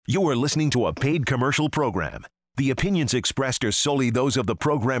You are listening to a paid commercial program. The opinions expressed are solely those of the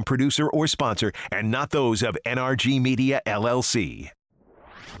program producer or sponsor and not those of NRG Media, LLC.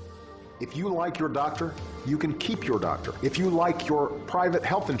 If you like your doctor, you can keep your doctor. If you like your private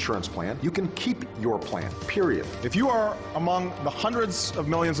health insurance plan, you can keep your plan, period. If you are among the hundreds of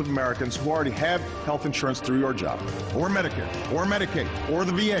millions of Americans who already have health insurance through your job, or Medicare, or Medicaid, or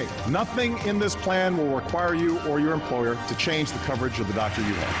the VA, nothing in this plan will require you or your employer to change the coverage of the doctor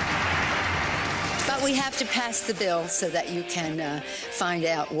you have. But we have to pass the bill so that you can find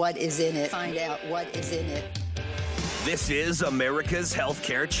out what is in it. This is America's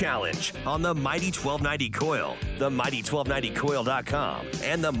Healthcare Challenge on the Mighty 1290 Coil, the Mighty1290Coil.com,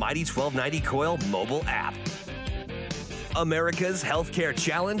 and the Mighty 1290 Coil mobile app. America's Healthcare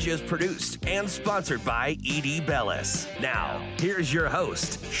Challenge is produced and sponsored by E.D. Bellis. Now, here's your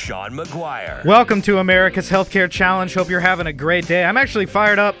host, Sean McGuire. Welcome to America's Healthcare Challenge. Hope you're having a great day. I'm actually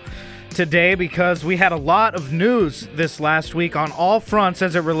fired up today because we had a lot of news this last week on all fronts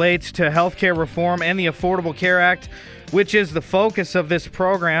as it relates to healthcare reform and the Affordable Care Act, which is the focus of this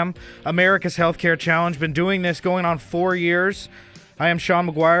program, America's Healthcare Challenge. Been doing this going on 4 years. I am Sean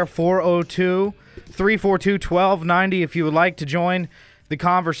McGuire, 402-342-1290. If you would like to join the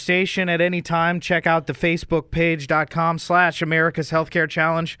conversation at any time, check out the Facebook page.com/America's Healthcare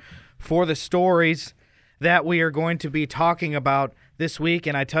Challenge for the stories that we are going to be talking about this week.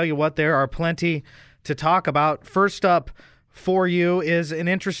 And I tell you what, there are plenty to talk about. First up for you is an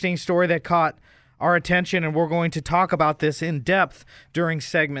interesting story that caught our attention, and we're going to talk about this in depth during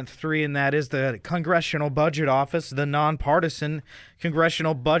segment 3, and that is the Congressional Budget Office, the nonpartisan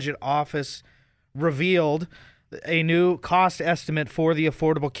Congressional Budget Office, revealed a new cost estimate for the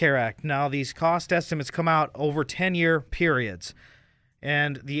Affordable Care Act. Now, these cost estimates come out over 10-year periods,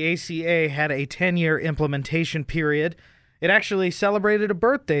 and the ACA had a 10-year implementation period. It actually celebrated a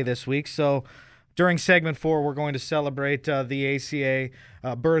birthday this week, so during segment 4, we're going to celebrate the ACA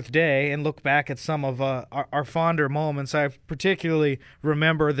birthday and look back at some of our fonder moments. I particularly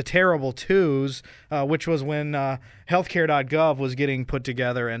remember the terrible twos, which was when healthcare.gov was getting put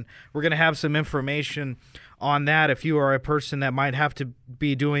together, and we're going to have some information on that. If you are a person that might have to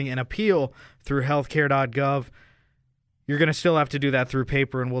be doing an appeal through healthcare.gov, you're going to still have to do that through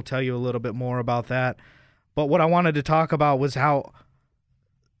paper, and we'll tell you a little bit more about that. But what I wanted to talk about was how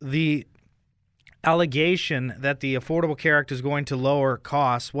the allegation that the Affordable Care Act is going to lower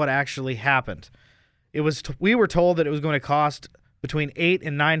costs, what actually happened. We were told that it was going to cost between $800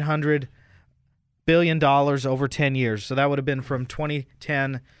 and $900 billion over 10 years. So that would have been from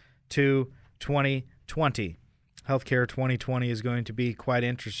 2010 to 2020. Healthcare 2020 is going to be quite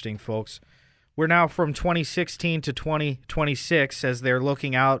interesting, folks. We're now from 2016 to 2026 as they're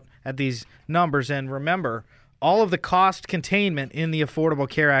looking out at these numbers. And remember, all of the cost containment in the Affordable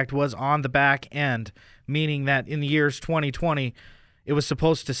Care Act was on the back end, meaning that in the years 2020, it was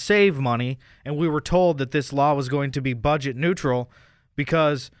supposed to save money, and we were told that this law was going to be budget neutral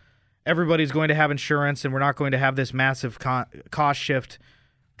because everybody's going to have insurance and we're not going to have this massive cost shift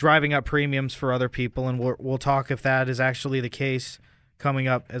driving up premiums for other people, and we'll talk if that is actually the case coming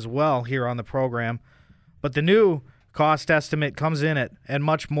up as well here on the program. But the new cost estimate comes in at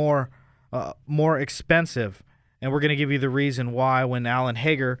much more expensive. And we're going to give you the reason why when Alan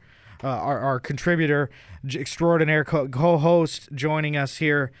Hager, our contributor extraordinaire co-host, joining us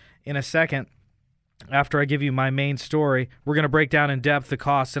here in a second. After I give you my main story, we're going to break down in depth the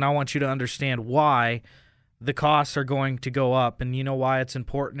costs, and I want you to understand why the costs are going to go up. And you know why it's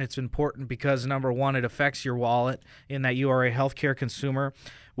important? It's important because, number one, it affects your wallet in that you are a healthcare consumer.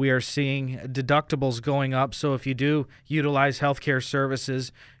 We are seeing deductibles going up, so if you do utilize healthcare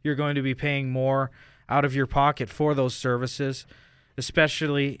services, you're going to be paying more out of your pocket for those services,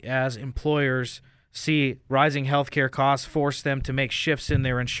 especially as employers see rising healthcare costs force them to make shifts in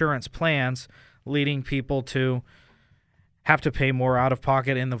their insurance plans, leading people to have to pay more out of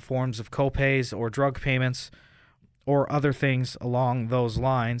pocket in the forms of copays or drug payments or other things along those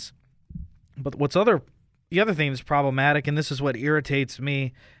lines. But the other thing that's problematic, and this is what irritates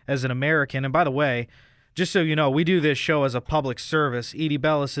me as an American, and by the way, just so you know, we do this show as a public service. E.D.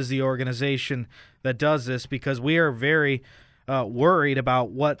 Bellis is the organization that does this because we are very worried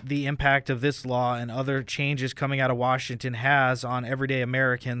about what the impact of this law and other changes coming out of Washington has on everyday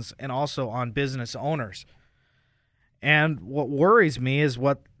Americans and also on business owners. And what worries me is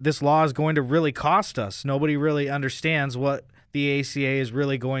what this law is going to really cost us. Nobody really understands what the ACA is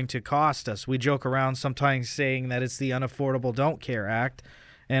really going to cost us. We joke around sometimes saying that it's the Unaffordable Don't Care Act.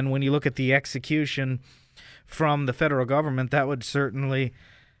 And when you look at the execution from the federal government, that would certainly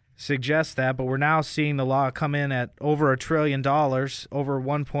suggest that, but we're now seeing the law come in at over $1 trillion, over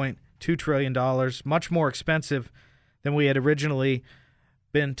 $1.2 trillion, much more expensive than we had originally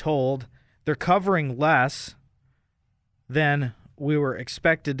been told. They're covering less than we were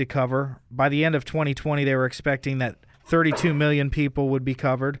expected to cover. By the end of 2020, they were expecting that 32 million people would be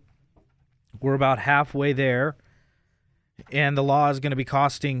covered. We're about halfway there, and the law is going to be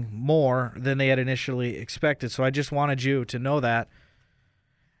costing more than they had initially expected. So I just wanted you to know that.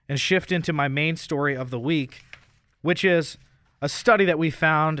 And shift into my main story of the week, which is a study that we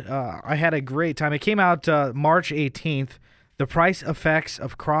found. I had a great time. It came out March 18th, The Price Effects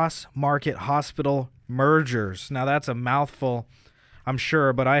of Cross-Market Hospital Mergers. Now, that's a mouthful, I'm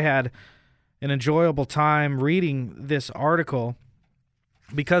sure, but I had an enjoyable time reading this article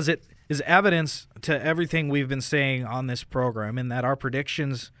because it is evidence to everything we've been saying on this program, in that our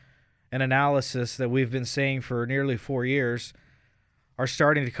predictions and analysis that we've been saying for nearly 4 years are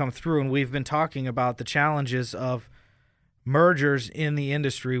starting to come through, and we've been talking about the challenges of mergers in the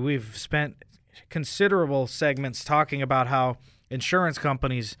industry. We've spent considerable segments talking about how insurance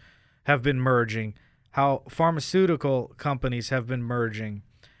companies have been merging, how pharmaceutical companies have been merging,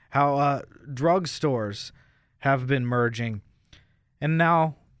 how drugstores have been merging, and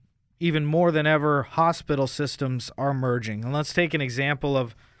now, even more than ever, hospital systems are merging. And let's take an example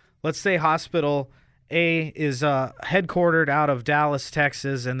of, let's say Hospital A is headquartered out of Dallas,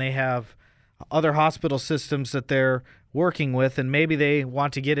 Texas, and they have other hospital systems that they're working with, and maybe they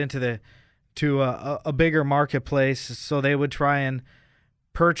want to get into a bigger marketplace, so they would try and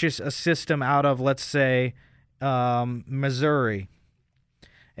purchase a system out of, let's say, Missouri,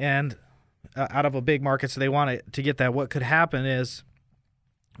 and out of a big market, so they want to get that. What could happen is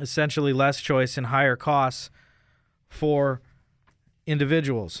essentially less choice and higher costs for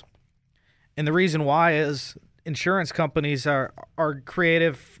individuals. And the reason why is insurance companies are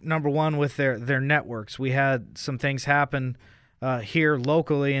creative, number one, with their networks. We had some things happen here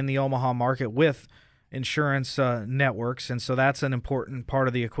locally in the Omaha market with insurance networks, and so that's an important part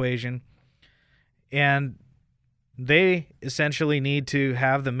of the equation. And they essentially need to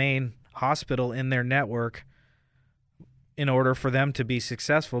have the main hospital in their network in order for them to be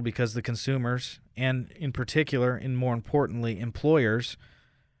successful, because the consumers, and in particular, and more importantly, employers,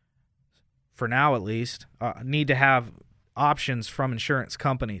 for now at least, need to have options from insurance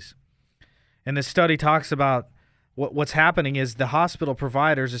companies. And this study talks about what's happening is the hospital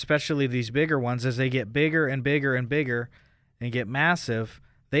providers, especially these bigger ones, as they get bigger and bigger and bigger and get massive,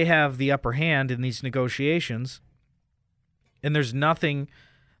 they have the upper hand in these negotiations, and there's nothing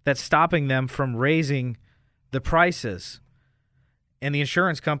that's stopping them from raising the prices. And the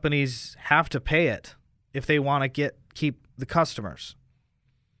insurance companies have to pay it if they want to keep the customers.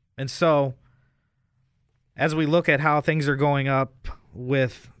 And so, as we look at how things are going up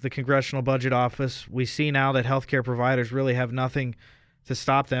with the Congressional Budget Office, we see now that healthcare providers really have nothing to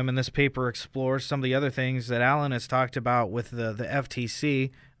stop them. And this paper explores some of the other things that Alan has talked about with the FTC,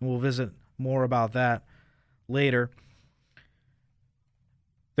 and we'll visit more about that later.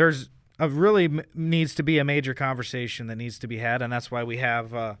 There's really needs to be a major conversation that needs to be had, and that's why we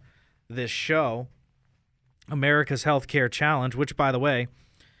have this show, America's Healthcare Challenge, which, by the way,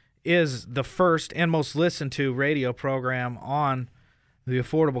 is the first and most listened to radio program on the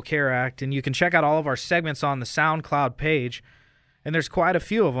Affordable Care Act. And you can check out all of our segments on the SoundCloud page, and there's quite a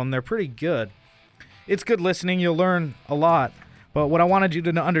few of them. They're pretty good. It's good listening. You'll learn a lot. But what I wanted you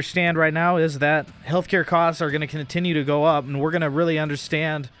to understand right now is that healthcare costs are going to continue to go up, and we're going to really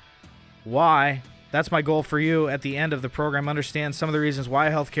understand why. That's my goal for you at the end of the program. Understand some of the reasons why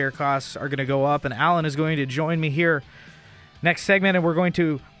healthcare costs are going to go up. And Alan is going to join me here next segment, and we're going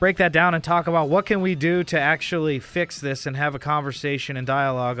to break that down and talk about what can we do to actually fix this and have a conversation and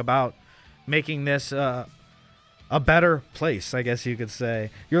dialogue about making this a better place, I guess you could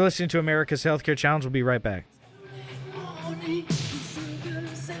say. You're listening to America's Healthcare Challenge. We'll be right back.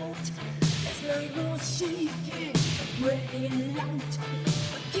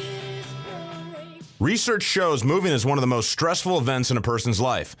 Research shows moving is one of the most stressful events in a person's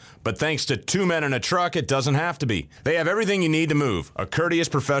life. But thanks to Two Men in a Truck, it doesn't have to be. They have everything you need to move. A courteous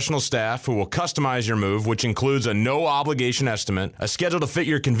professional staff who will customize your move, which includes a no-obligation estimate, a schedule to fit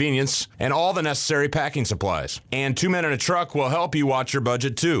your convenience, and all the necessary packing supplies. And Two Men in a Truck will help you watch your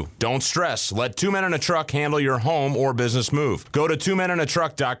budget, too. Don't stress. Let Two Men in a Truck handle your home or business move. Go to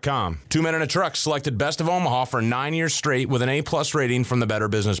twomeninatruck.com. Two Men in a Truck selected Best of Omaha for 9 years straight with an A+ rating from the Better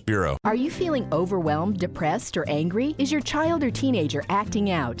Business Bureau. Are you feeling overwhelmed overwhelmed, depressed, or angry? Is your child or teenager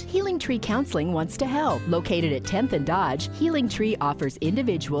acting out? Healing Tree Counseling wants to help. Located at 10th and Dodge, Healing Tree offers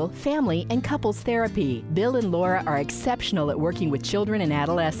individual, family, and couples therapy. Bill and Laura are exceptional at working with children and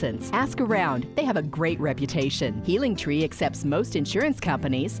adolescents. Ask around. They have a great reputation. Healing Tree accepts most insurance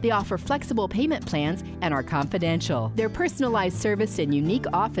companies. They offer flexible payment plans and are confidential. Their personalized service and unique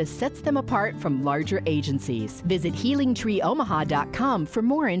office sets them apart from larger agencies. Visit HealingTreeOmaha.com for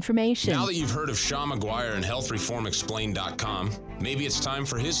more information. Now that you've heard of Sean McGuire and HealthReformExplained.com, maybe it's time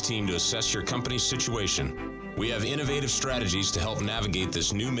for his team to assess your company's situation. We have innovative strategies to help navigate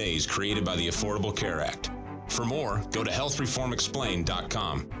this new maze created by the Affordable Care Act. For more, go to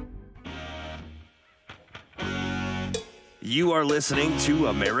HealthReformExplained.com. You are listening to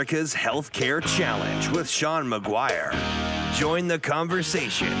America's Healthcare Challenge with Sean McGuire. Join the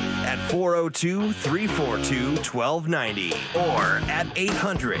conversation at 402-342-1290 or at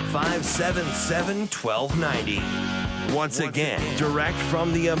 800-577-1290. Once again, direct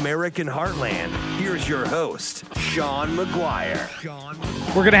from the American heartland, here's your host, Sean McGuire.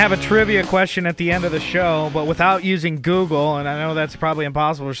 We're going to have a trivia question at the end of the show, but without using Google, and I know that's probably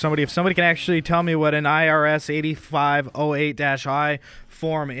impossible for somebody. If somebody can actually tell me what an IRS 8508-I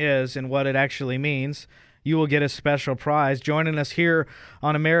form is and what it actually means, you will get a special prize. Joining us here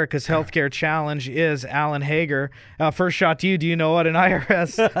on America's Healthcare Challenge is Alan Hager. First shot to you. Do you know what an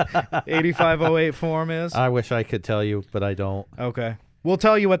IRS 8508 form is? I wish I could tell you, but I don't. Okay. We'll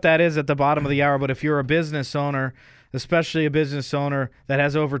tell you what that is at the bottom of the hour, but if you're a business owner, especially a business owner that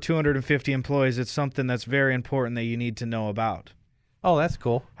has over 250 employees, it's something that's very important that you need to know about. Oh, that's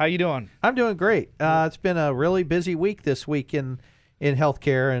cool. How you doing? I'm doing great. It's been a really busy week this week in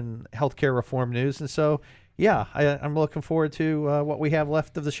healthcare and healthcare reform news. And so, yeah, I'm looking forward to what we have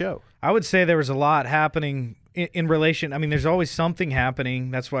left of the show. I would say there was a lot happening in relation. I mean, there's always something happening.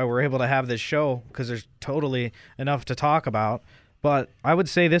 That's why we're able to have this show, because there's totally enough to talk about. But I would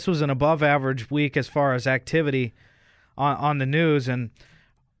say this was an above-average week as far as activity on the news. And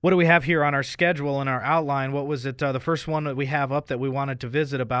what do we have here on our schedule and our outline? What was it? The first one that we have up that we wanted to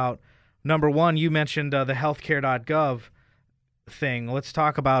visit about. Number one, you mentioned the healthcare.gov thing. Let's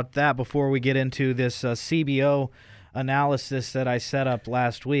talk about that before we get into this CBO analysis that I set up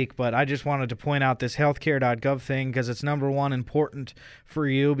last week. But I just wanted to point out this healthcare.gov thing because it's number one important for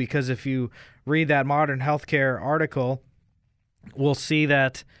you, because if you read that Modern Healthcare article, we'll see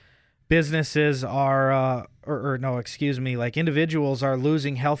that businesses are like individuals are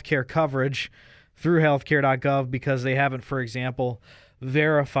losing healthcare coverage through healthcare.gov because they haven't, for example,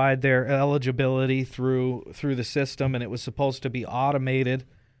 verified their eligibility through the system, and it was supposed to be automated,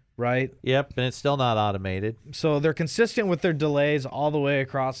 right? Yep, and it's still not automated. So they're consistent with their delays all the way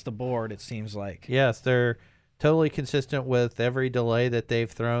across the board, it seems like. Yes, they're totally consistent with every delay that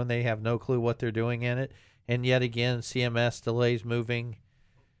they've thrown. They have no clue what they're doing in it. And yet again, CMS delays moving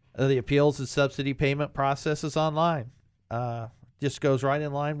the appeals and subsidy payment processes online. Just goes right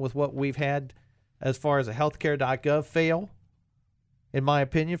in line with what we've had as far as a healthcare.gov fail, in my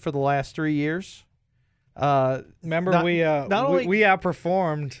opinion, for the last 3 years. Remember, we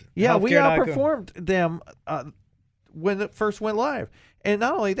outperformed. Yeah, we outperformed them when it first went live. And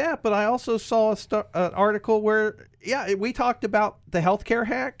not only that, but I also saw an article where, we talked about the healthcare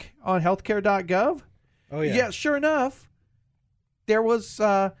hack on healthcare.gov. Oh, yeah. Yeah, sure enough, there was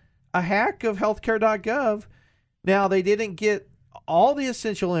a hack of healthcare.gov. Now, they didn't get all the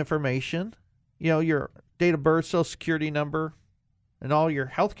essential information, your date of birth, social security number, and all your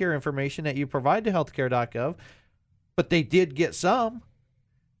healthcare information that you provide to healthcare.gov, but they did get some.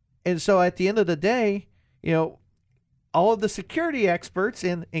 And so at the end of the day, all of the security experts,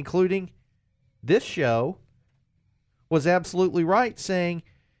 including this show, was absolutely right, saying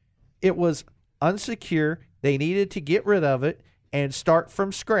it was unsecure. They needed to get rid of it and start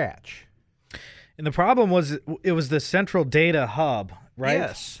from scratch. And the problem was it was the central data hub,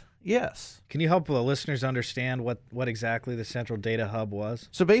 right? Yes. Can you help the listeners understand what exactly the central data hub was?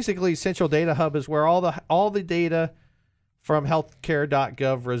 So basically, central data hub is where all the data from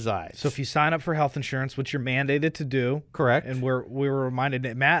healthcare.gov resides. So if you sign up for health insurance, which you're mandated to do, correct? And we were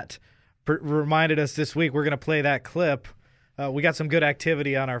reminded, Matt reminded us this week, we're going to play that clip. We got some good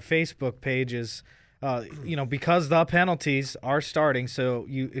activity on our Facebook pages. Because the penalties are starting. So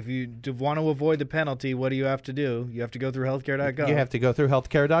if you want to avoid the penalty, what do you have to do? You have to go through healthcare.gov. You have to go through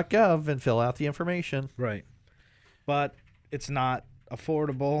healthcare.gov and fill out the information. Right. But it's not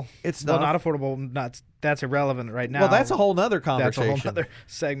affordable. It's not affordable. That's irrelevant right now. Well, that's a whole nother conversation. That's a whole other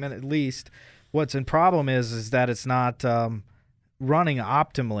segment at least. What's in problem is that it's not running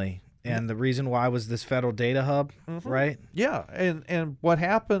optimally. And the reason why was this federal data hub, right? Yeah. And what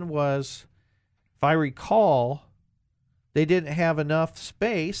happened was if I recall, they didn't have enough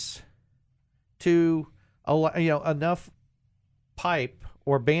space to allow, enough pipe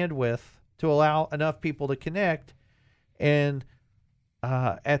or bandwidth to allow enough people to connect. And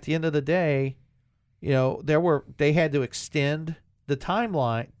at the end of the day, they had to extend the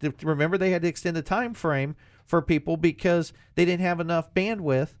timeline. Remember, they had to extend the time frame for people because they didn't have enough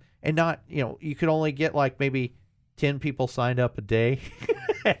bandwidth, and not, you could only get like maybe 10 people signed up a day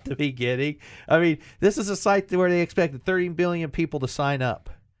at the beginning. I mean, this is a site where they expected 30 billion people to sign up,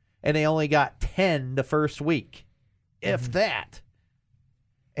 and they only got 10 the first week, if that.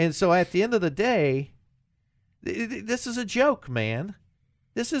 And so at the end of the day, this is a joke, man.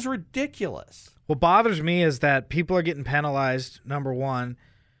 This is ridiculous. What bothers me is that people are getting penalized, number one,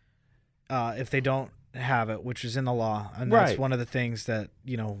 if they don't have it, which is in the law. And that's one of the things that,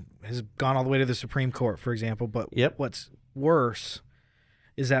 has gone all the way to the Supreme Court, for example. But what's worse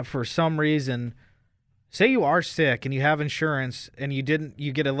is that for some reason, say you are sick and you have insurance and you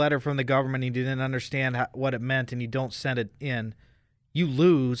get a letter from the government and you didn't understand what it meant and you don't send it in, you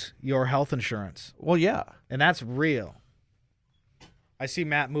lose your health insurance. Well, yeah. And that's real. I see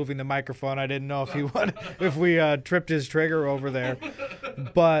Matt moving the microphone. I didn't know if we tripped his trigger over there.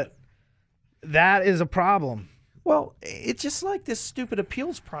 But that is a problem. Well, it's just like this stupid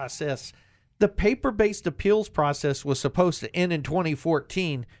appeals process. The paper-based appeals process was supposed to end in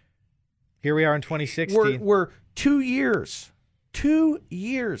 2014. Here we are in 2016. We're 2 years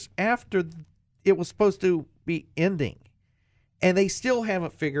after it was supposed to be ending. And they still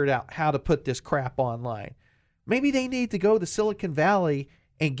haven't figured out how to put this crap online. Maybe they need to go to Silicon Valley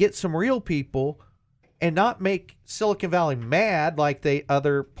and get some real people and not make Silicon Valley mad like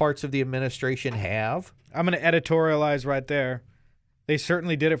other parts of the administration have. I'm going to editorialize right there. They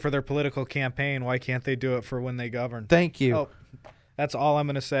certainly did it for their political campaign. Why can't they do it for when they govern? Thank you. Oh, that's all I'm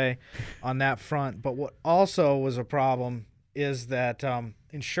going to say on that front. But what also was a problem is that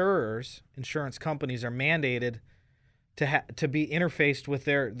insurance companies are mandated to be interfaced with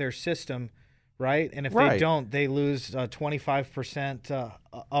their system, right? And if they don't, they lose 25%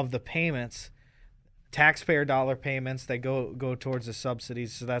 of the payments, taxpayer dollar payments that go towards the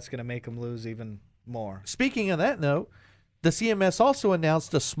subsidies. So that's going to make them lose even more. Speaking of that note, the CMS also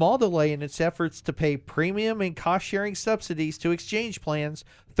announced a small delay in its efforts to pay premium and cost-sharing subsidies to exchange plans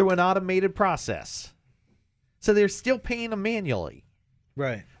through an automated process. So they're still paying them manually.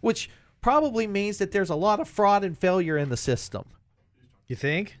 Right. Which probably means that there's a lot of fraud and failure in the system. You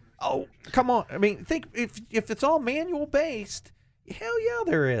think? Oh, come on. I mean, think if it's all manual-based, hell yeah,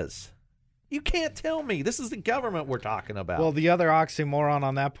 there is. You can't tell me. This is the government we're talking about. Well, the other oxymoron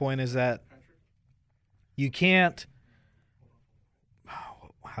on that point is that you can't,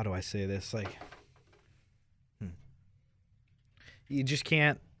 how do I say this? Like, you just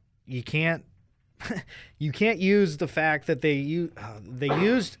can't, you can't use the fact that they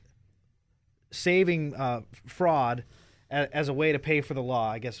used saving fraud as a way to pay for the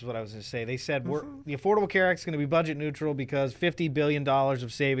law, I guess is what I was going to say. They said the Affordable Care Act is going to be budget neutral because $50 billion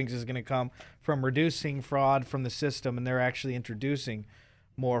of savings is going to come from reducing fraud from the system, and they're actually introducing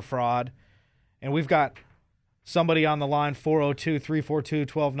more fraud. And we've got somebody on the line,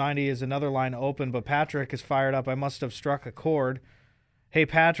 402-342-1290 is another line open, but Patrick is fired up. I must have struck a chord. Hey,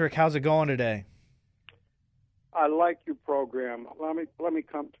 Patrick, how's it going today? I like your program. Let me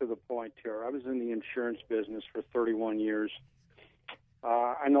come to the point here. I was in the insurance business for 31 years.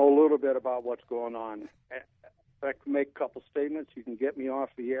 I know a little bit about what's going on. If I can make a couple statements, you can get me off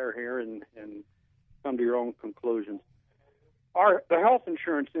the air here and come to your own conclusions. The health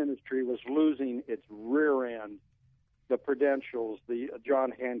insurance industry was losing its rear end. The Prudentials, the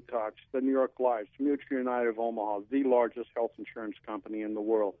John Hancocks, the New York Lives, Mutual United of Omaha, the largest health insurance company in the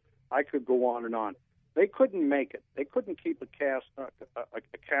world. I could go on and on. They couldn't make it. They couldn't keep a cap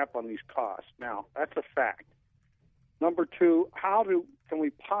on these costs. Now, that's a fact. Number two, can we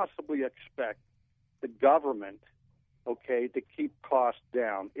possibly expect the government, to keep costs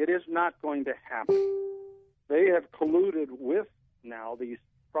down? It is not going to happen. They have colluded with now these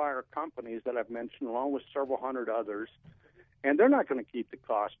prior companies that I've mentioned, along with several hundred others, and they're not going to keep the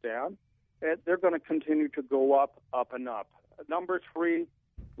cost down. They're going to continue to go up, and up. Number three,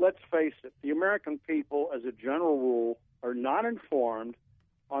 let's face it, the American people, as a general rule, are not informed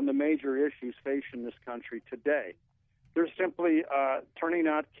on the major issues facing this country today. They're simply turning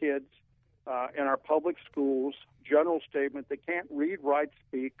out kids in our public schools, general statement, they can't read, write,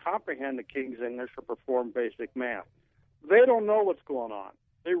 speak, comprehend the King's English, or perform basic math. They don't know what's going on.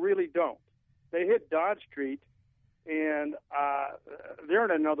 They really don't. They hit Dodge Street, and they're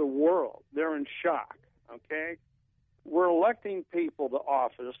in another world. They're in shock, okay? We're electing people to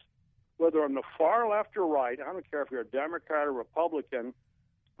office whether on the far left or right, I don't care if you're a Democrat or Republican,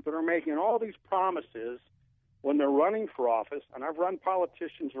 that are making all these promises when they're running for office, and I've run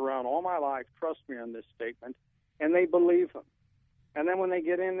politicians around all my life, trust me on this statement, and they believe them. And then when they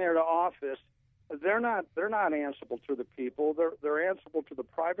get in there to office, they're not answerable to the people. They're answerable to the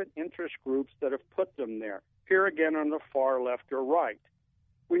private interest groups that have put them there. Here again on the far left or right.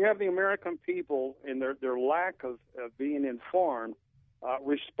 We have the American people in their lack of being informed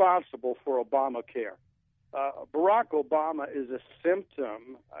responsible for Obamacare. Barack Obama is a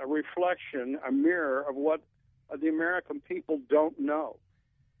symptom, a reflection, a mirror of what the American people don't know.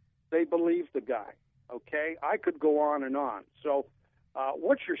 They believe the guy, okay? I could go on and on. So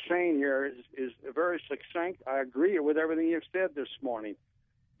what you're saying here is very succinct. I agree with everything you've said this morning.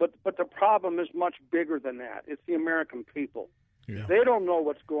 But the problem is much bigger than that. It's the American people. Yeah. They don't know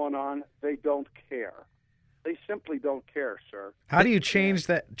what's going on. They don't care. They simply don't care, sir. How do you change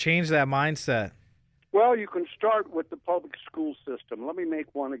that mindset? Well, you can start with the public school system. Let me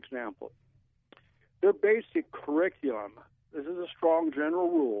make one example. Their basic curriculum, this is a strong general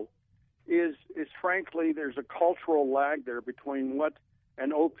rule, is frankly, there's a cultural lag there between what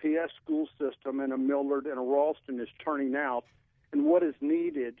an OPS school system and a Millard and a Ralston is turning out and what is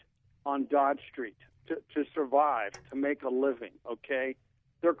needed on Dodge Street to survive, to make a living, okay?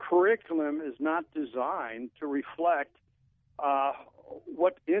 Their curriculum is not designed to reflect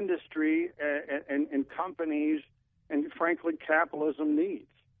what industry and companies and, frankly, capitalism needs.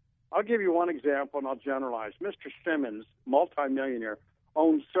 I'll give you one example, and I'll generalize. Mr. Simmons, multimillionaire,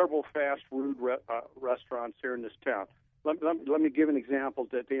 owns several fast food restaurants here in this town. Let me give an example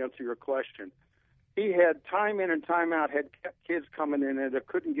to answer your question. He had time in and time out, had kids coming in and that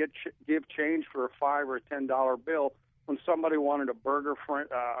couldn't give change for a $5 or a $10 bill when somebody wanted a burger,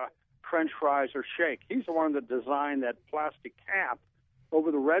 French fries, or shake. He's the one that designed that plastic cap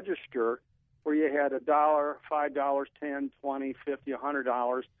over the register where you had $1, $5, $10, $20, $50,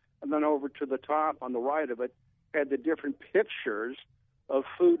 $100, and then over to the top on the right of it had the different pictures of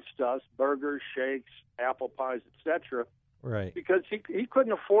foodstuffs, burgers, shakes, apple pies, etc. Right. Because he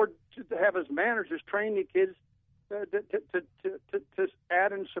couldn't afford to have his managers train the kids to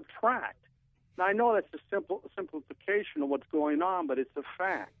add and subtract. Now, I know that's a simplification of what's going on, but it's a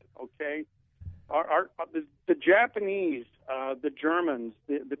fact, okay? The Japanese, the Germans,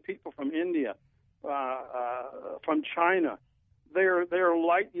 the people from India, from China, they're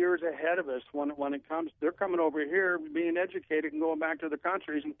light years ahead of us when it comes. They're coming over here, being educated, and going back to their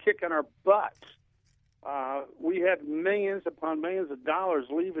countries and kicking our butts. We have millions upon millions of dollars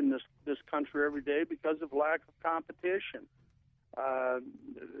leaving this country every day because of lack of competition.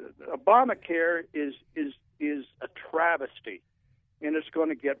 Obamacare is a travesty, and it's going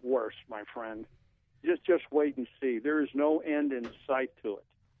to get worse, my friend. Just wait and see. There is no end in sight to it.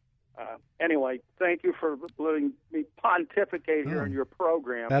 Anyway, thank you for letting me pontificate here in your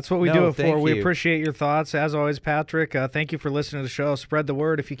program. That's what we do it for. We appreciate your thoughts. As always, Patrick, thank you for listening to the show. Spread the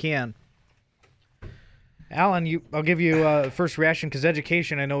word if you can. Alan, I'll give you first reaction because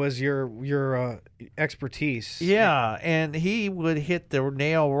education, I know, is your expertise. Yeah, and he would hit the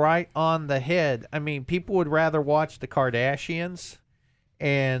nail right on the head. I mean, people would rather watch the Kardashians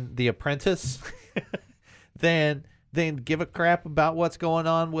and The Apprentice than give a crap about what's going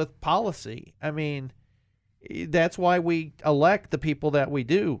on with policy. I mean, that's why we elect the people that we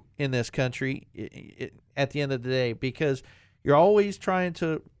do in this country at the end of the day, because you're always trying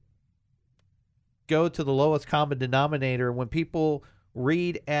to go to the lowest common denominator. When people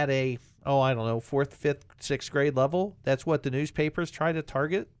read at a, fourth, fifth, sixth grade level, that's what the newspapers try to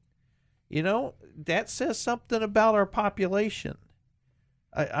target. You know, that says something about our population.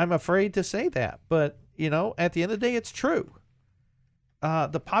 I'm afraid to say that, but, you know, at the end of the day, it's true.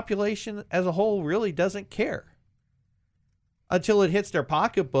 The population as a whole really doesn't care until it hits their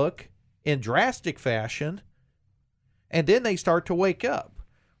pocketbook in drastic fashion, and then they start to wake up,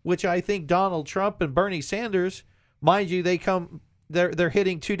 which I think Donald Trump and Bernie Sanders, mind you, they're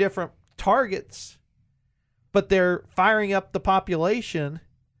hitting two different targets, but they're firing up the population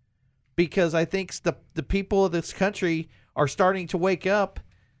because I think the people of this country are starting to wake up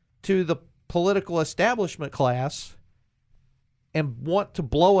to the political establishment class and want to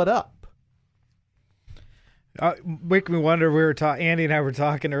blow it up. Make me wonder, Andy and I were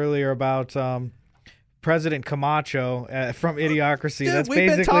talking earlier about President Camacho from Idiocracy. Dude, that's we've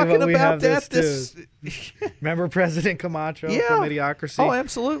basically been talking what we about have this. Remember President Camacho Yeah. from Idiocracy? Oh,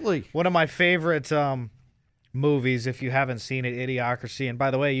 absolutely. One of my favorite movies, if you haven't seen it, Idiocracy. And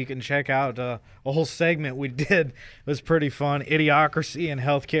by the way, you can check out a whole segment we did. It was pretty fun. Idiocracy and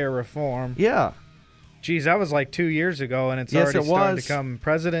healthcare reform. Yeah. Geez, that was like 2 years ago, and it's already starting to come.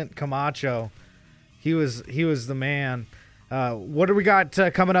 President Camacho, he was the man. What do we got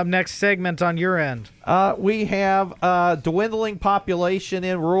coming up next segment on your end? We have dwindling population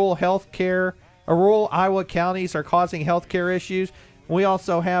in rural healthcare. Rural Iowa counties are causing healthcare issues. We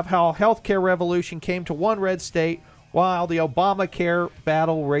also have how healthcare revolution came to one red state while the Obamacare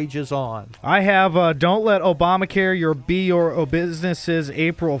battle rages on. I have Don't Let Obamacare Be Your Business's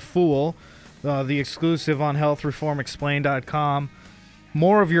April Fool, the exclusive on healthreformexplained.com.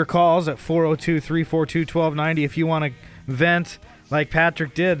 More of your calls at 402-342-1290 if you want to vent like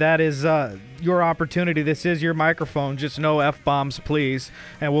Patrick did. That is your opportunity. This is your microphone. Just no F-bombs, please.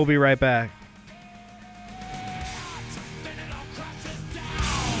 And we'll be right back.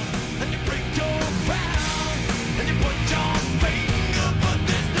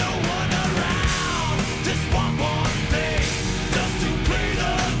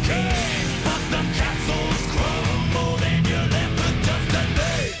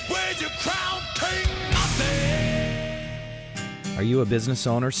 Are you a business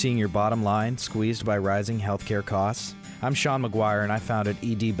owner seeing your bottom line squeezed by rising healthcare costs? I'm Sean McGuire, and I founded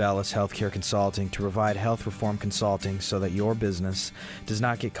E.D. Bellis Healthcare Consulting to provide health reform consulting so that your business does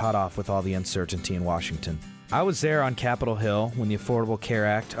not get caught off with all the uncertainty in Washington. I was there on Capitol Hill when the Affordable Care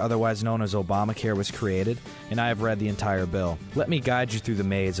Act, otherwise known as Obamacare, was created, and I have read the entire bill. Let me guide you through the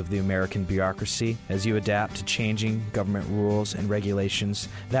maze of the American bureaucracy as you adapt to changing government rules and regulations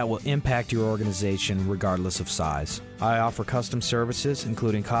that will impact your organization regardless of size. I offer custom services,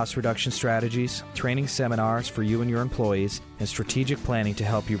 including cost reduction strategies, training seminars for you and your employees, and strategic planning to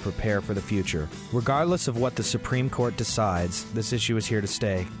help you prepare for the future. Regardless of what the Supreme Court decides, this issue is here to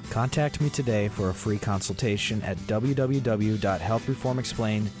stay. Contact me today for a free consultation at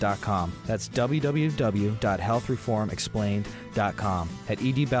www.healthreformexplained.com. That's www.healthreformexplained.com. At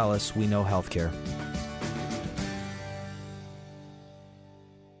E.D. Bellis, we know healthcare.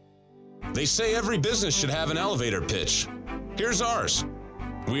 They say every business should have an elevator pitch. Here's ours.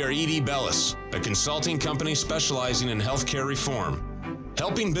 We are E.D. Bellis, a consulting company specializing in healthcare reform,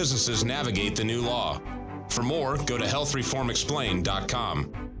 helping businesses navigate the new law. For more, go to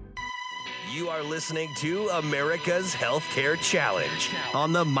healthreformexplained.com. You are listening to America's Healthcare Challenge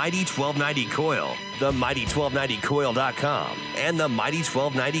on the Mighty 1290 Coil, the Mighty1290Coil.com, and the Mighty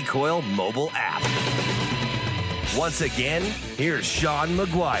 1290 Coil mobile app. Once again, here's Sean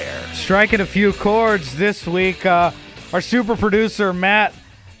McGuire. Striking a few chords this week. Our super producer, Matt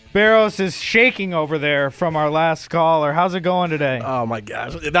Barros, is shaking over there from our last caller. How's it going today? Oh, my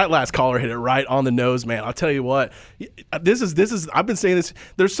gosh. That last caller hit it right on the nose, man. I'll tell you what. This is. I've been saying this.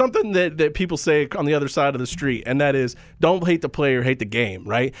 There's something that people say on the other side of the street, and that is, don't hate the player, hate the game,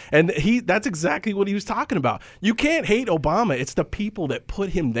 right? And that's exactly what he was talking about. You can't hate Obama. It's the people that put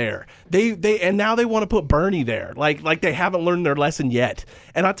him there. And now they want to put Bernie there, like they haven't learned their lesson yet.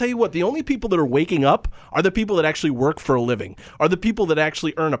 And I'll tell you what, the only people that are waking up are the people that actually work for a living, are the people that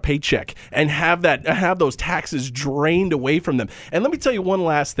actually earn a paycheck and have those taxes drained away from them. And let me tell you one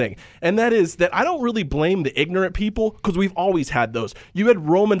last thing, and that is that I don't really blame the ignorant people, because we've always had those. You had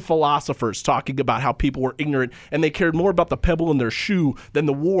Roman philosophers talking about how people were ignorant and they cared more about the pebble in their shoe than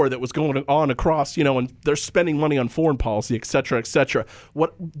the war that was going on across, and they're spending money on foreign policy, et cetera, et cetera.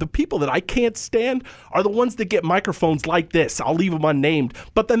 What the people that I can't stand are the ones that get microphones like this. I'll leave them unnamed,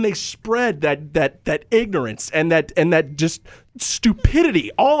 but then they spread that ignorance and that just stupidity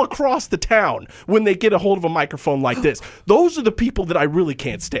all across the town when they get a hold of a microphone like this. Those are the people that I really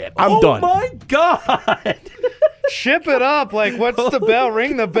can't stand. I'm done. Oh my God. Ship it up. Like, what's the bell?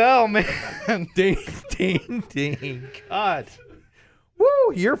 Ring the bell, man. Ding, ding, ding. God.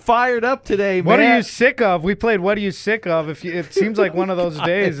 Woo, you're fired up today, man. What are you sick of? We played What Are You Sick Of? It seems like one of those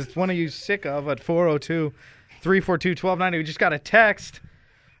days. It's What Are You Sick Of at 402-342-1290. We just got a text.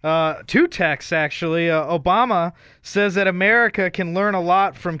 Two texts, actually. Obama says that America can learn a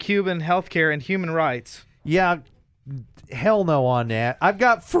lot from Cuban healthcare and human rights. Yeah, hell no on that. I've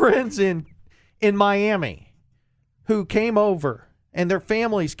got friends in Miami who came over, and their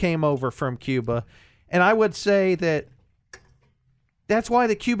families came over from Cuba, and I would say that's why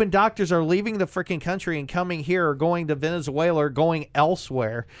the Cuban doctors are leaving the freaking country and coming here, or going to Venezuela, or going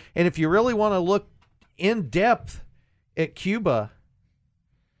elsewhere. And if you really want to look in depth at Cuba,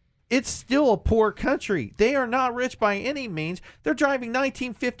 it's still a poor country. They are not rich by any means. They're driving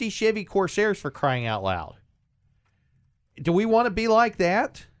 1950 Chevy Corsairs, for crying out loud. Do we want to be like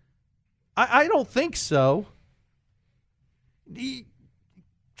that? I don't think so.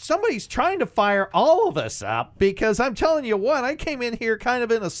 Somebody's trying to fire all of us up, because I'm telling you what, I came in here kind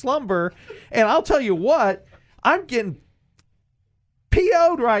of in a slumber, and I'll tell you what, I'm getting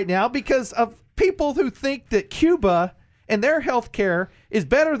PO'd right now because of people who think that Cuba and their health care is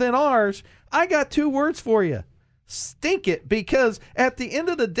better than ours, I got 2 words for you. Stink it, because at the end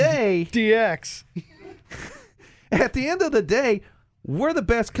of the day... DX. At the end of the day, we're the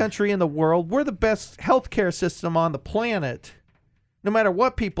best country in the world. We're the best healthcare system on the planet. No matter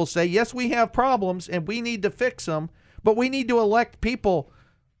what people say, yes, we have problems and we need to fix them, but we need to elect people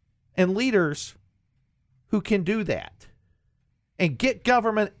and leaders who can do that. And get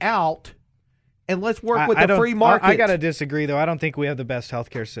government out, and let's work with the free market. I got to disagree, though. I don't think we have the best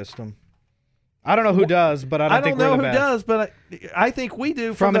healthcare system. I don't know who does, but I don't think we're the best. I don't know who does, but I think we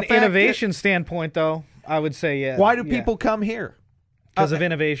do. From an innovation standpoint, though, I would say, yeah. Why do people come here? Because of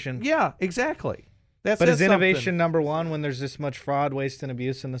innovation. Yeah, exactly. But is innovation number one when there's this much fraud, waste, and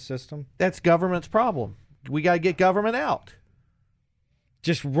abuse in the system? That's government's problem. We got to get government out.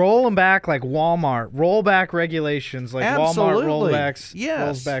 Just roll them back like Walmart. Roll back regulations like Walmart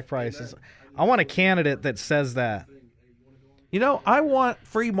rolls back prices. I want a candidate that says that. You know, I want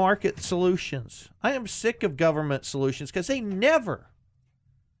free market solutions. I am sick of government solutions because they never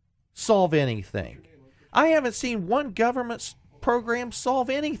solve anything. I haven't seen one government program solve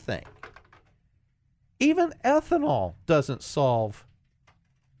anything. Even ethanol doesn't solve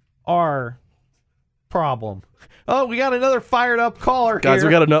our problem. Oh, we got another fired up caller guys, here.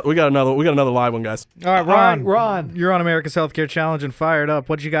 we got another live one, guys. All right, Ron. You're on America's Healthcare Challenge and fired up.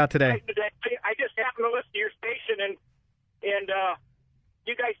 What you got today? I just happened to listen to your station, and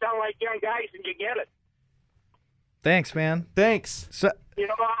you guys sound like young guys, and you get it. Thanks, man. Thanks. So, you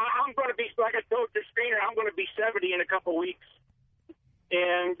know, I'm going to be, like I told your screener, I'm going to be 70 in a couple weeks.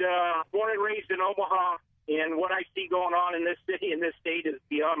 And born and raised in Omaha, and what I see going on in this city and this state is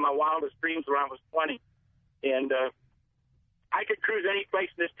beyond my wildest dreams when I was 20. And I could cruise any place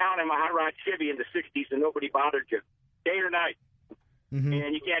in this town in my hot rod Chevy in the 60s and nobody bothered you, day or night. Mm-hmm.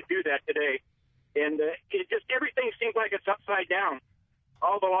 And you can't do that today. And it just, everything seems like it's upside down.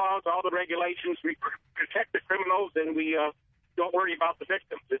 All the laws, all the regulations, we protect the criminals and we don't worry about the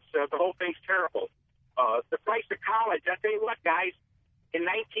victims. It's the whole thing's terrible. The price of college, I tell you what, guys, in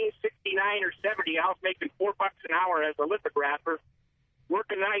 1969 or 70, I was making $4 an hour as a lithographer,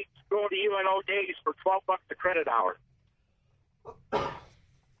 working nights, going to UNO days for $12 a credit hour.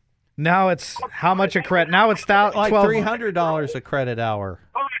 Now it's how much a credit? Now it's like $300 a credit hour.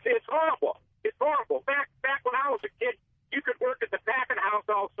 Oh, it's horrible. It's horrible. Back when I was a kid, you could work at the packing house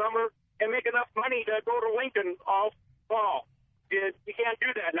all summer and make enough money to go to Lincoln all fall. You can't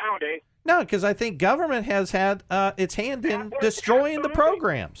do that nowadays. No, because I think government has had its hand in destroying the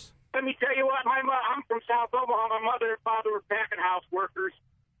programs. Let me tell you what, I'm from South Omaha. My mother and father were packing house workers,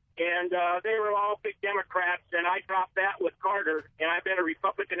 and they were all big Democrats, and I dropped that with Carter, and I've been a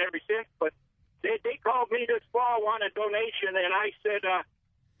Republican ever since. But they called me this fall, want a donation, and I said,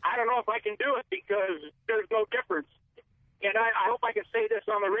 I don't know if I can do it because there's no difference. And I hope I can say this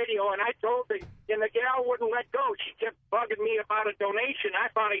on the radio. And I told the gal wouldn't let go. She kept bugging me about a donation. I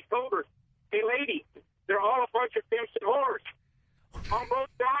finally told her, hey, lady, they're all a bunch of pimps and whores on both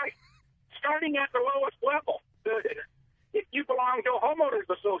sides, starting at the lowest level. If you belong to a homeowners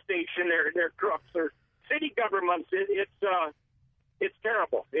association, they're crooks. Or city governments, it's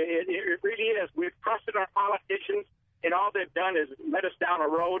terrible. It really is. We've trusted our politicians, and all they've done is led us down a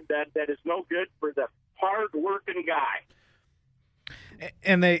road that is no good for the hard-working guy.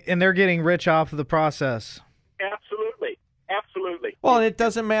 And they're getting rich off of the process. Absolutely. Well, and it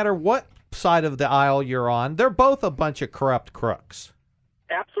doesn't matter what side of the aisle you're on. They're both a bunch of corrupt crooks.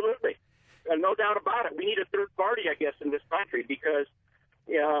 Absolutely. No doubt about it. We need a third party, I guess, in this country because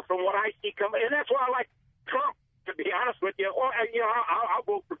from what I see coming, and that's why I like Trump, to be honest with you. Or, I'll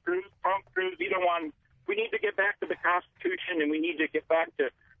vote for Cruz, either one. We need to get back to the Constitution, and we need to get back to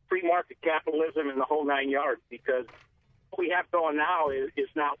free market capitalism and the whole 9 yards because what we have going now is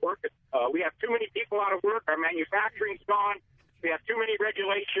not working. We have too many people out of work. Our manufacturing's gone. We have too many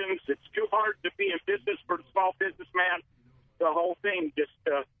regulations. It's too hard to be in business for the small businessman. The whole thing just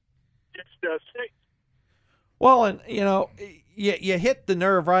stinks. Well, and, you hit the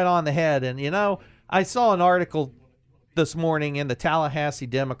nerve right on the head. And, I saw an article this morning in the Tallahassee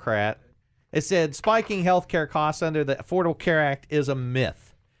Democrat. It said spiking health care costs under the Affordable Care Act is a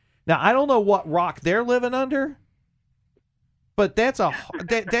myth. Now, I don't know what rock they're living under, but that's I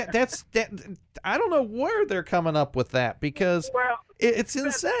don't know where they're coming up with that because it's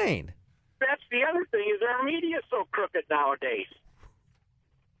insane. That's the other thing is our media is so crooked nowadays.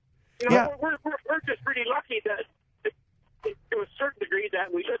 We're just pretty lucky that to a certain degree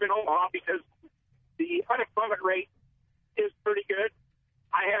that we live in Omaha because the unemployment rate is pretty good.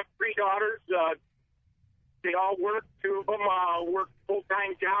 I have 3 daughters. They all work. 2 of them work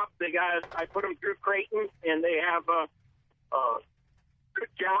full-time jobs. I put them through Creighton, and they have good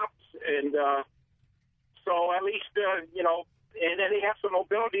jobs. And so at least, and then they have some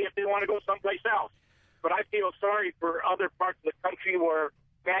mobility if they want to go someplace else. But I feel sorry for other parts of the country where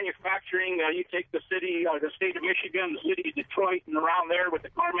manufacturing, you take the state of Michigan, the city of Detroit, and around there with the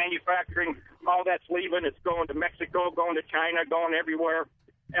car manufacturing, all that's leaving. It's going to Mexico, going to China, going everywhere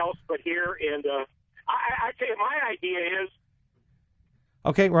else but here. And I tell you, my idea is.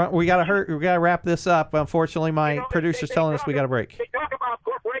 Okay, we got to wrap this up. Unfortunately, my producer's telling us we got to break. They talk about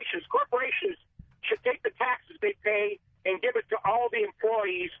corporations. Corporations should take the taxes they pay and give it to all the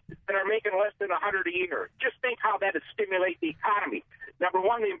employees that are making less than $100 a year. Just think how that would stimulate the economy. Number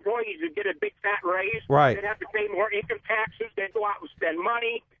one, the employees would get a big fat raise. Right. They'd have to pay more income taxes. They'd go out and spend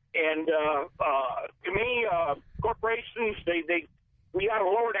money. And to me, corporations, we got to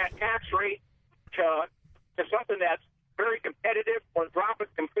lower that tax rate to something that's very competitive or drop it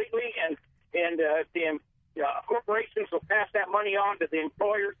completely. And the corporations will pass that money on to the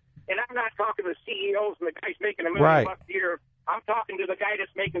employers. And I'm not talking to the CEOs and the guys making $1 million a year. I'm talking to the guy that's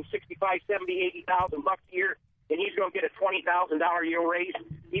making $65,000, $70,000, $80,000 a year, and he's going to get a $20,000 a year raise.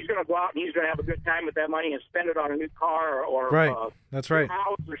 He's going to go out and he's going to have a good time with that money and spend it on a new car or That's right. a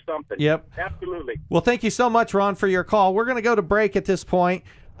house or something. Yep. Absolutely. Well, thank you so much, Ron, for your call. We're going to go to break at this point.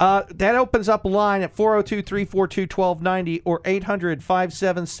 That opens up a line at 402-342-1290 or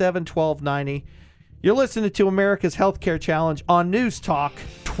 800-577-1290. You're listening to America's Healthcare Challenge on News Talk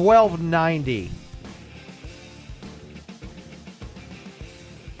 1290.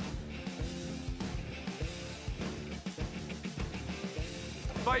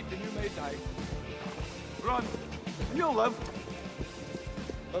 Fight and you may die. Run and you'll live.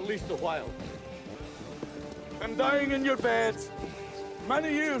 At least a while. And dying in your beds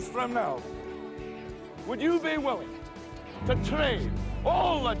many years from now, would you be willing to trade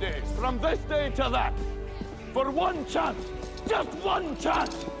all the days from this day to that for one chance, just one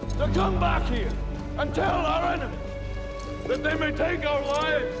chance, to come back here and tell our enemies that they may take our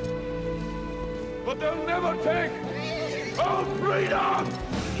lives, but they'll never take our freedom?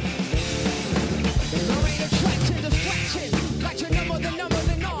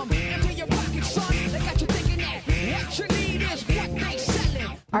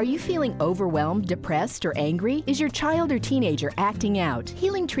 Are you feeling overwhelmed, depressed, or angry? Is your child or teenager acting out?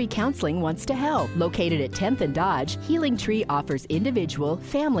 Healing Tree Counseling wants to help. Located at 10th and Dodge, Healing Tree offers individual,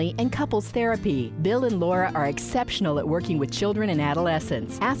 family, and couples therapy. Bill and Laura are exceptional at working with children and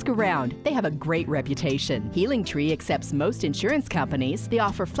adolescents. Ask around. They have a great reputation. Healing Tree accepts most insurance companies. They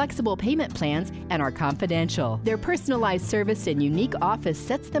offer flexible payment plans and are confidential. Their personalized service and unique office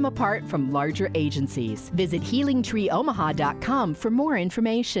sets them apart from larger agencies. Visit HealingTreeOmaha.com for more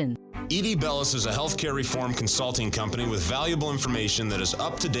information. E.D. Bellis is a healthcare reform consulting company with valuable information that is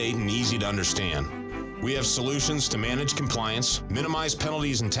up to date and easy to understand. We have solutions to manage compliance, minimize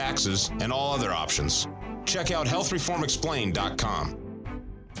penalties and taxes, and all other options. Check out healthreformexplained.com.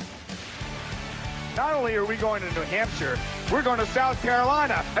 Not only are we going to New Hampshire, we're going to South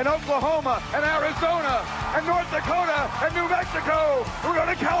Carolina and Oklahoma and Arizona and North Dakota and New Mexico. We're going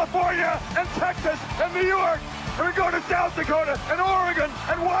to California and Texas and New York. And we're going to South Dakota and Oregon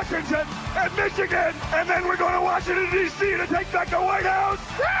and Washington and Michigan. And then we're going to Washington, D.C. to take back the White House.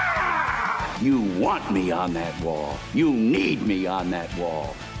 Ah! You want me on that wall. You need me on that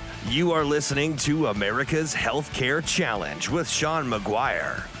wall. You are listening to America's Healthcare Challenge with Sean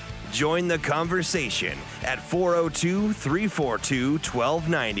McGuire. Join the conversation at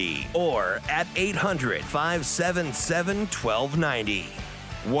 402-342-1290 or at 800-577-1290.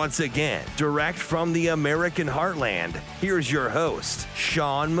 Once again, direct from the American heartland, here's your host,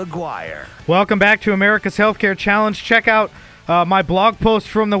 Sean McGuire. Welcome back to America's Healthcare Challenge. Check out my blog post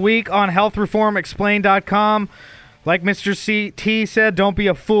from the week on healthreformexplained.com. Like Mr. T said, don't be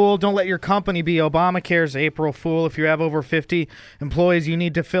a fool. Don't let your company be Obamacare's April Fool. If you have over 50 employees, you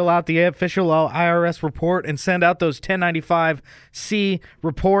need to fill out the official IRS report and send out those 1095-C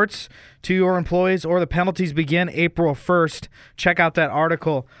reports to your employees, or the penalties begin April 1st. Check out that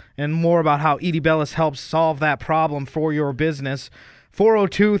article and more about how E.D. Bellis helps solve that problem for your business.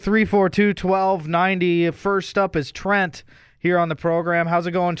 402-342-1290. First up is Trent here on the program. How's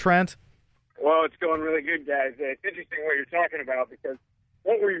it going, Trent? Well, it's going really good, guys. It's interesting what you're talking about, because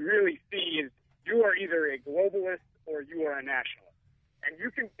what we really see is you are either a globalist or you are a nationalist. And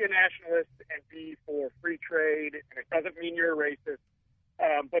you can be a nationalist and be for free trade, and it doesn't mean you're a racist.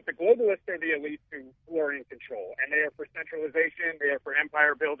 But the globalists are the elites who are in control, and they are for centralization, they are for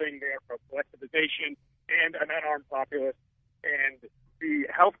empire building, they are for collectivization, and an unarmed populace. And the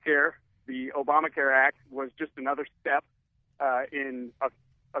healthcare, the Obamacare Act was just another step in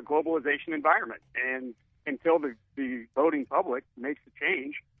a globalization environment. And until the voting public makes a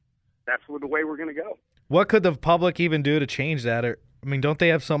change, that's the way we're going to go. What could the public even do to change that? I mean, don't they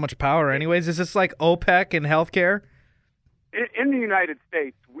have so much power anyways? Is this like OPEC in healthcare? In the United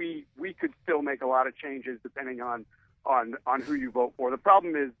States, we could still make a lot of changes depending on who you vote for. The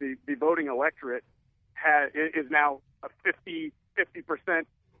problem is the voting electorate is now a 50%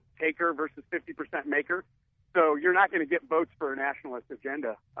 taker versus 50% maker. So you're not going to get votes for a nationalist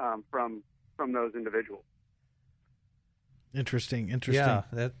agenda from those individuals. Interesting. Yeah,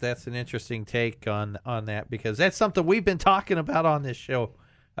 that's an interesting take on that, because that's something we've been talking about on this show.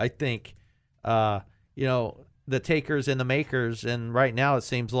 I think, the takers and the makers, and right now it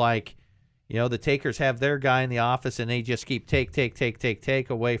seems like, the takers have their guy in the office and they just keep take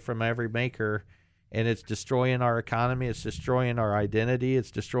away from every maker, and it's destroying our economy, it's destroying our identity,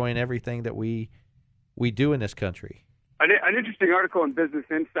 it's destroying everything that we do in this country. An interesting article in Business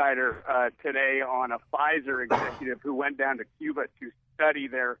Insider today on a Pfizer executive who went down to Cuba to study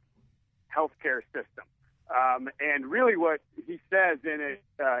their healthcare system. And really what he says in it,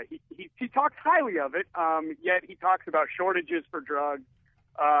 he talks highly of it, yet he talks about shortages for drugs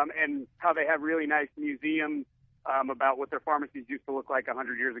and how they have really nice museums about what their pharmacies used to look like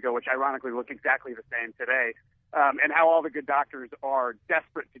 100 years ago, which ironically look exactly the same today, and how all the good doctors are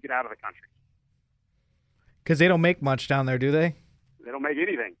desperate to get out of the country. Because they don't make much down there, do they? They don't make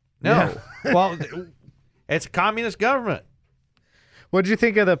anything. No. Well, it's a communist government. What did you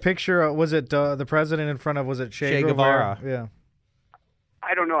think of the picture? Was it the president in front of, was it Che Guevara? Yeah.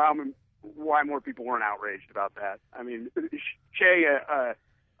 I don't know why more people weren't outraged about that. I mean, Che,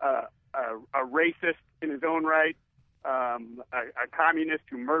 a racist in his own right, a communist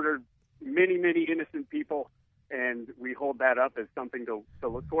who murdered many, many innocent people, and we hold that up as something to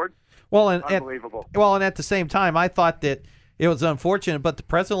look towards. Well, and unbelievable. And at the same time, I thought that it was unfortunate, but the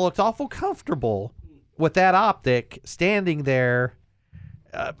president looked awful comfortable with that optic, standing there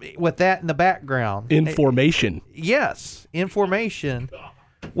with that in the background. Information. Yes, information,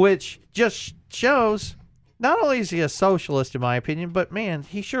 which just shows not only is he a socialist, in my opinion, but, man,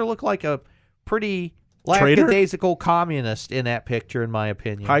 he sure looked like a pretty lackadaisical communist in that picture, in my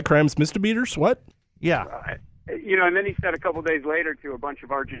opinion. High crimes, misdemeanors, what? Yeah. And then he said a couple days later to a bunch of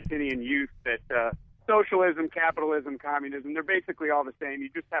Argentinian youth that socialism, capitalism, communism, they're basically all the same. You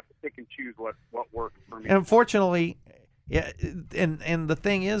just have to pick and choose what works for me. And unfortunately, yeah, and the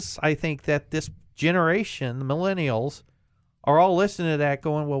thing is, I think that this generation, the millennials, are all listening to that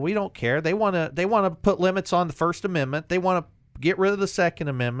going, well, we don't care. They want to put limits on the First Amendment. They want to get rid of the Second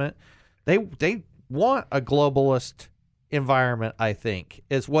Amendment. They want a globalist environment, I think,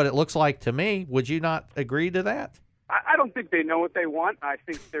 is what it looks like to me. Would you not agree to that? I don't think they know what they want. I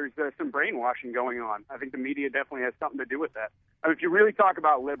think there's some brainwashing going on. I think the media definitely has something to do with that. I mean, if you really talk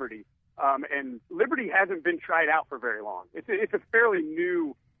about liberty, and liberty hasn't been tried out for very long. It's a fairly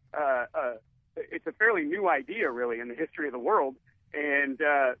new idea, really, in the history of the world. And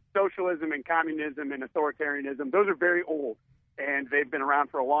socialism and communism and authoritarianism, those are very old, and they've been around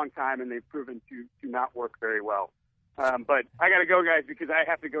for a long time, and they've proven to not work very well. But I got to go, guys, because I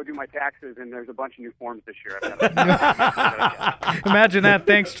have to go do my taxes, and there's a bunch of new forms this year. Imagine that.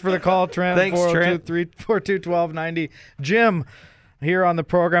 Thanks for the call, Trent. Thanks, Trent. 402-342-1290. Jim, here on the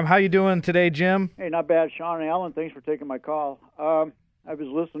program. How you doing today, Jim? Hey, not bad, Sean and Alan. Thanks for taking my call. I was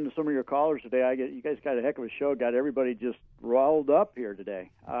listening to some of your callers today. You guys got a heck of a show. Got everybody just riled up here today.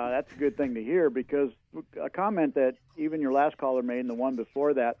 That's a good thing to hear, because a comment that even your last caller made and the one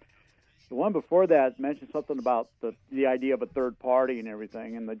before that mentioned something about the idea of a third party and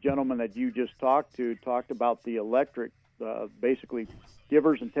everything. And the gentleman that you just talked to talked about the electric, basically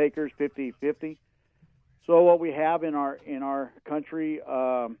givers and takers, 50-50. So what we have in our country,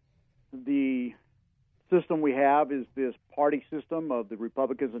 the system we have is this party system of the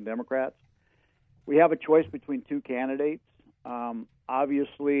Republicans and Democrats. We have a choice between two candidates.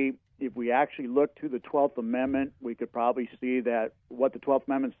 Obviously, if we actually look to the 12th Amendment, we could probably see that what the 12th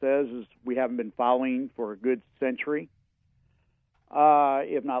Amendment says is we haven't been following for a good century,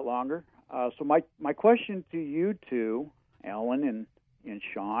 if not longer. So my question to you two, Alan and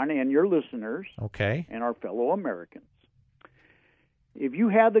Sean, and your listeners, okay, and our fellow Americans, if you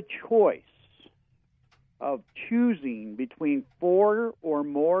had the choice of choosing between 4 or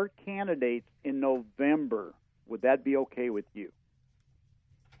more candidates in November, would that be okay with you?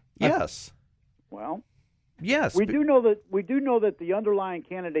 Yes. Well, yes. We do know that the underlying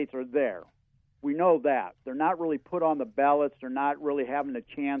candidates are there. We know that. They're not really put on the ballots. They're not really having a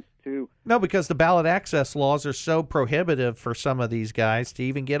chance to. No, because the ballot access laws are so prohibitive for some of these guys to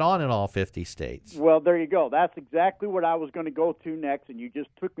even get on in all 50 states. Well, there you go. That's exactly what I was going to go to next, and you just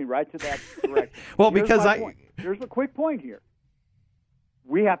took me right to that direction. Well, Here's because my point. Here's a quick point here.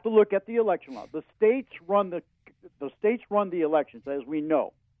 We have to look at the election law. The states run the elections, as we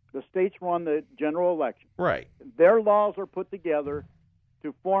know. The states run the general election. Right. Their laws are put together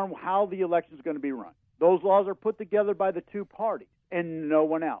to form how the election is going to be run. Those laws are put together by the two parties and no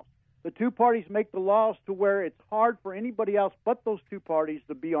one else. The two parties make the laws to where it's hard for anybody else but those two parties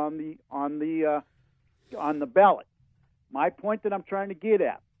to be on the ballot. My point that I'm trying to get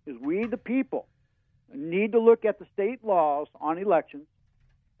at is we, the people, need to look at the state laws on elections,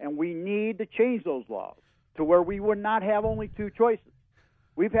 and we need to change those laws to where we would not have only two choices.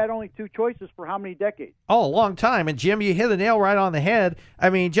 We've had only two choices for how many decades? Oh, a long time. And, Jim, you hit the nail right on the head. I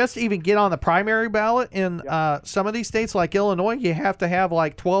mean, just to even get on the primary ballot in some of these states like Illinois, you have to have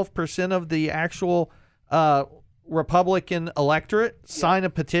like 12% of the actual Republican electorate sign a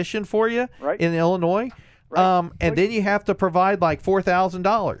petition for you in Illinois. Right. And then you have to provide like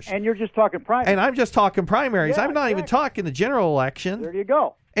 $4,000. And you're just talking primaries. And I'm just talking primaries. Yeah, I'm not even talking the general election. There you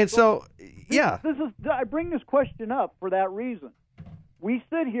go. And so yeah. I bring this question up for that reason. We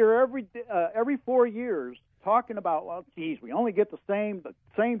sit here every 4 years talking about, well, geez, we only get the same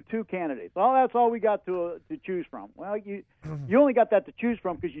two candidates. Oh, that's all we got to choose from. Well, you only got that to choose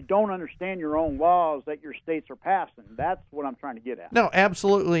from because you don't understand your own laws that your states are passing. That's what I'm trying to get at. No,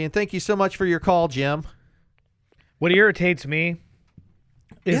 absolutely. And thank you so much for your call, Jim. What irritates me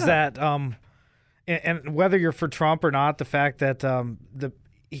is that, and whether you're for Trump or not, the fact that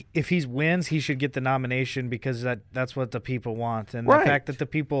if he wins, he should get the nomination because that's what the people want. And the fact that the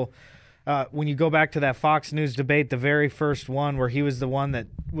people, when you go back to that Fox News debate, the very first one where he was the one that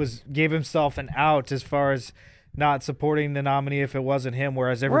gave himself an out as far as not supporting the nominee if it wasn't him,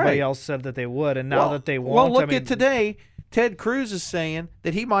 whereas everybody else said that they would. And now that they won't. Well, look at today. Ted Cruz is saying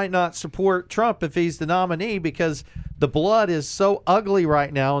that he might not support Trump if he's the nominee because the blood is so ugly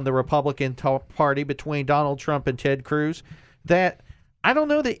right now in the Republican Party between Donald Trump and Ted Cruz that I don't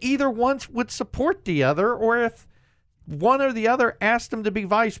know that either one would support the other, or if one or the other asked him to be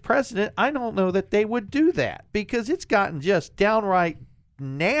vice president, I don't know that they would do that because it's gotten just downright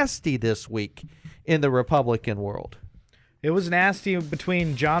nasty this week in the Republican world. It was nasty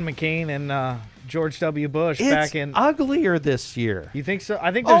between John McCain and George W. Bush back in. It's uglier this year. You think so?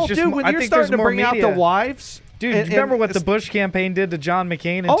 I think there's just. Dude, when you're starting to bring out the wives, dude, remember what the Bush campaign did to John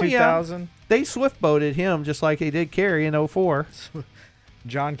McCain in 2000? Yeah. They swift boated him just like they did Kerry in 2004.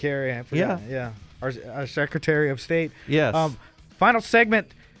 John Kerry, I forgot. Yeah, our Secretary of State. Yes. Final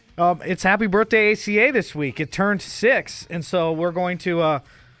segment. It's Happy Birthday ACA this week. It turned 6, and so we're going to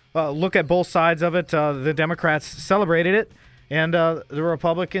look at both sides of it. The Democrats celebrated it, and the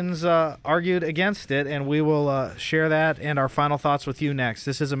Republicans argued against it, and we will share that and our final thoughts with you next.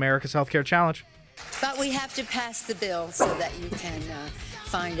 This is America's Healthcare Challenge. But we have to pass the bill so that you can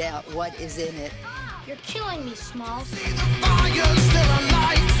find out what is in it. You're killing me, Smalls. Fire's still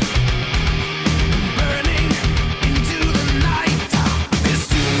alight, burning into the night. There's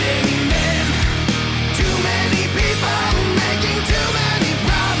too many men, too many people making too many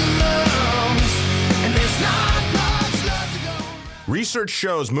problems, and there's not much left to go. Research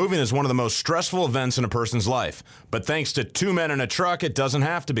shows moving is one of the most stressful events in a person's life. But thanks to 2 men in a truck, it doesn't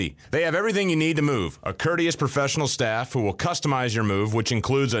have to be. They have everything you need to move. A courteous professional staff who will customize your move, which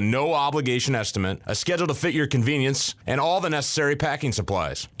includes a no-obligation estimate, a schedule to fit your convenience, and all the necessary packing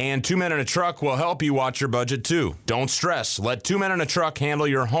supplies. And 2 men in a truck will help you watch your budget too. Don't stress. Let 2 men in a truck handle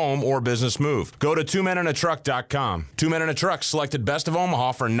your home or business move. Go to 2meninatruck.com. 2 Men in a Truck selected Best of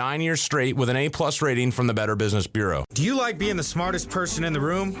Omaha for 9 years straight with an A+ rating from the Better Business Bureau. Do you like being the smartest person in the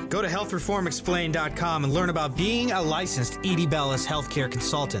room? Go to healthreformexplained.com and learn about being a licensed E.D. Bellis healthcare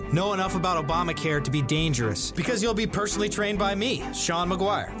consultant. Know enough about Obamacare to be dangerous because you'll be personally trained by me, Sean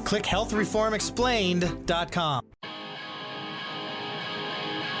McGuire. Click healthreformexplained.com.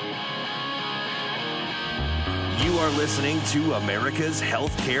 You are listening to America's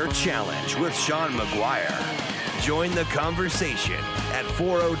Healthcare Challenge with Sean McGuire. Join the conversation at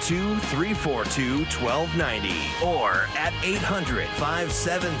 402-342-1290 or at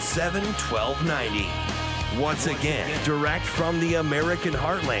 800-577-1290. Once again, direct from the American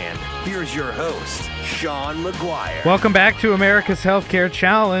heartland, here's your host, Sean McGuire. Welcome back to America's Healthcare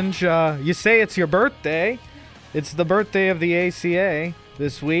Challenge. You say it's your birthday. It's the birthday of the ACA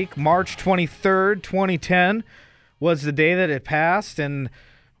this week. March 23rd, 2010 was the day that it passed, and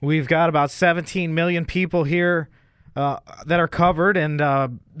we've got about 17 million people here that are covered, and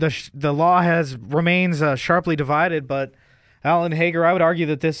the law remains sharply divided. But Alan Hager, I would argue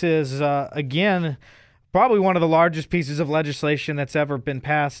that this is again probably one of the largest pieces of legislation that's ever been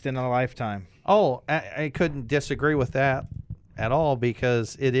passed in a lifetime. Oh, I couldn't disagree with that at all,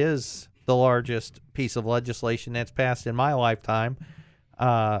 because it is the largest piece of legislation that's passed in my lifetime.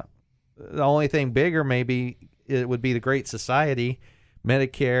 The only thing bigger maybe it would be the Great Society,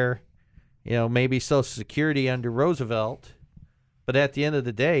 Medicare, maybe Social Security under Roosevelt. But at the end of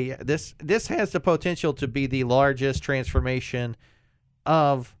the day, this has the potential to be the largest transformation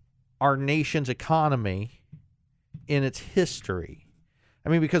of our nation's economy in its history. I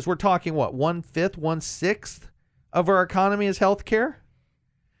mean, because we're talking, 1/5, 1/6 of our economy is healthcare?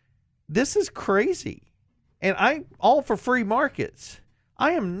 This is crazy. And I'm all for free markets.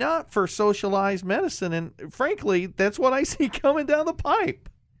 I am not for socialized medicine. And frankly, that's what I see coming down the pipe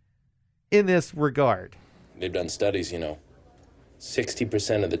in this regard. They've done studies,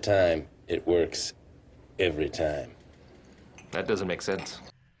 60% of the time it works every time. That doesn't make sense.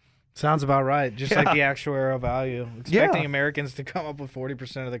 Sounds about right. Just like the actuarial value. Expecting Americans to come up with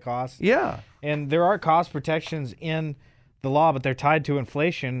 40% of the cost. Yeah. And there are cost protections in the law, but they're tied to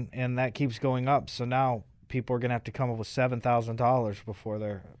inflation, and that keeps going up. So now people are going to have to come up with $7,000 before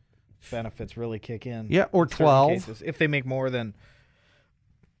their benefits really kick in. Yeah, or 12. Cases, if they make more than,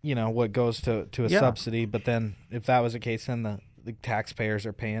 what goes to a subsidy. But then if that was the case, then the taxpayers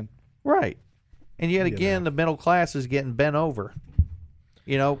are paying. Right. And yet again, the middle class is getting bent over.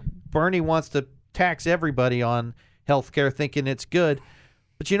 Bernie wants to tax everybody on health care, thinking it's good.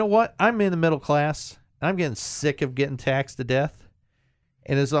 But you know what? I'm in the middle class. I'm getting sick of getting taxed to death.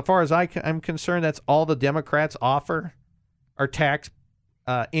 And as far as I'm concerned, that's all the Democrats offer are tax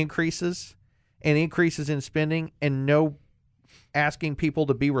increases and increases in spending, and no asking people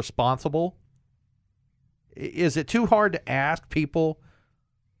to be responsible. Is it too hard to ask people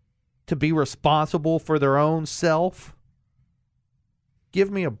to be responsible for their own self? Give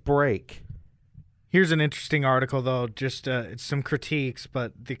me a break. Here's an interesting article, though. Just it's some critiques,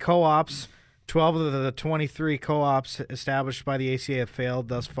 but the co-ops, 12 of the 23 co-ops established by the ACA have failed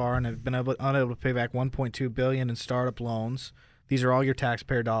thus far and have been unable to pay back $1.2 billion in startup loans. These are all your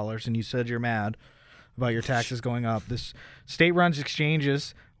taxpayer dollars, and you said you're mad about your taxes going up. This state-run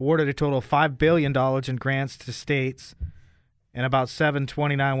exchanges awarded a total of $5 billion in grants to states, and about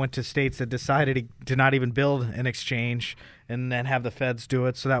 $729 went to states that decided to not even build an exchange and then have the feds do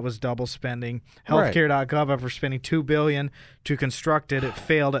it. So that was double spending. Healthcare.gov, after spending $2 billion to construct it, it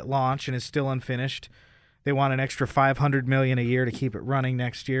failed at launch and is still unfinished. They want an extra $500 million a year to keep it running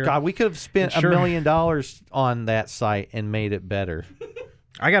next year. God, we could have spent $1 million on that site and made it better.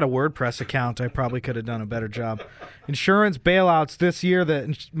 I got a WordPress account. I probably could have done a better job. Insurance bailouts this year.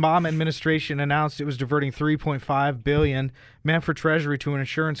 The Obama administration announced it was diverting $3.5 billion meant for Treasury to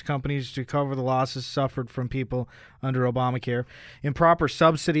insurance companies to cover the losses suffered from people under Obamacare. Improper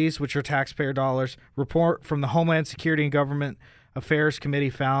subsidies, which are taxpayer dollars. Report from the Homeland Security and Government Affairs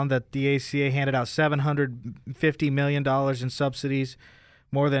Committee found that the ACA handed out $750 million in subsidies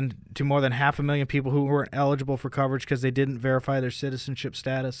to more than 500,000 people who weren't eligible for coverage because they didn't verify their citizenship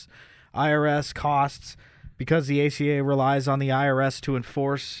status. IRS costs, because the ACA relies on the IRS to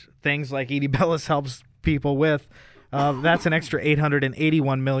enforce things like Edie Bellis helps people with, that's an extra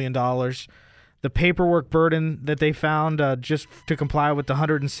 $881 million. The paperwork burden that they found just to comply with the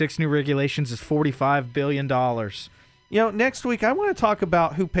 106 new regulations is $45 billion. Next week I want to talk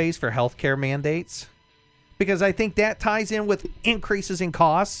about who pays for healthcare mandates, because I think that ties in with increases in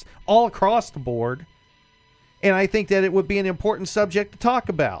costs all across the board. And I think that it would be an important subject to talk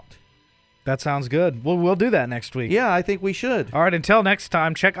about. That sounds good. We'll do that next week. Yeah, I think we should. All right, until next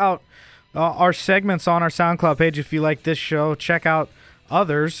time, check out our segments on our SoundCloud page if you like this show. Check out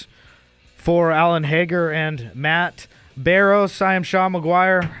others. For Alan Hager and Matt Barrows, I am Sean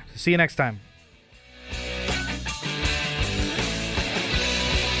McGuire. See you next time.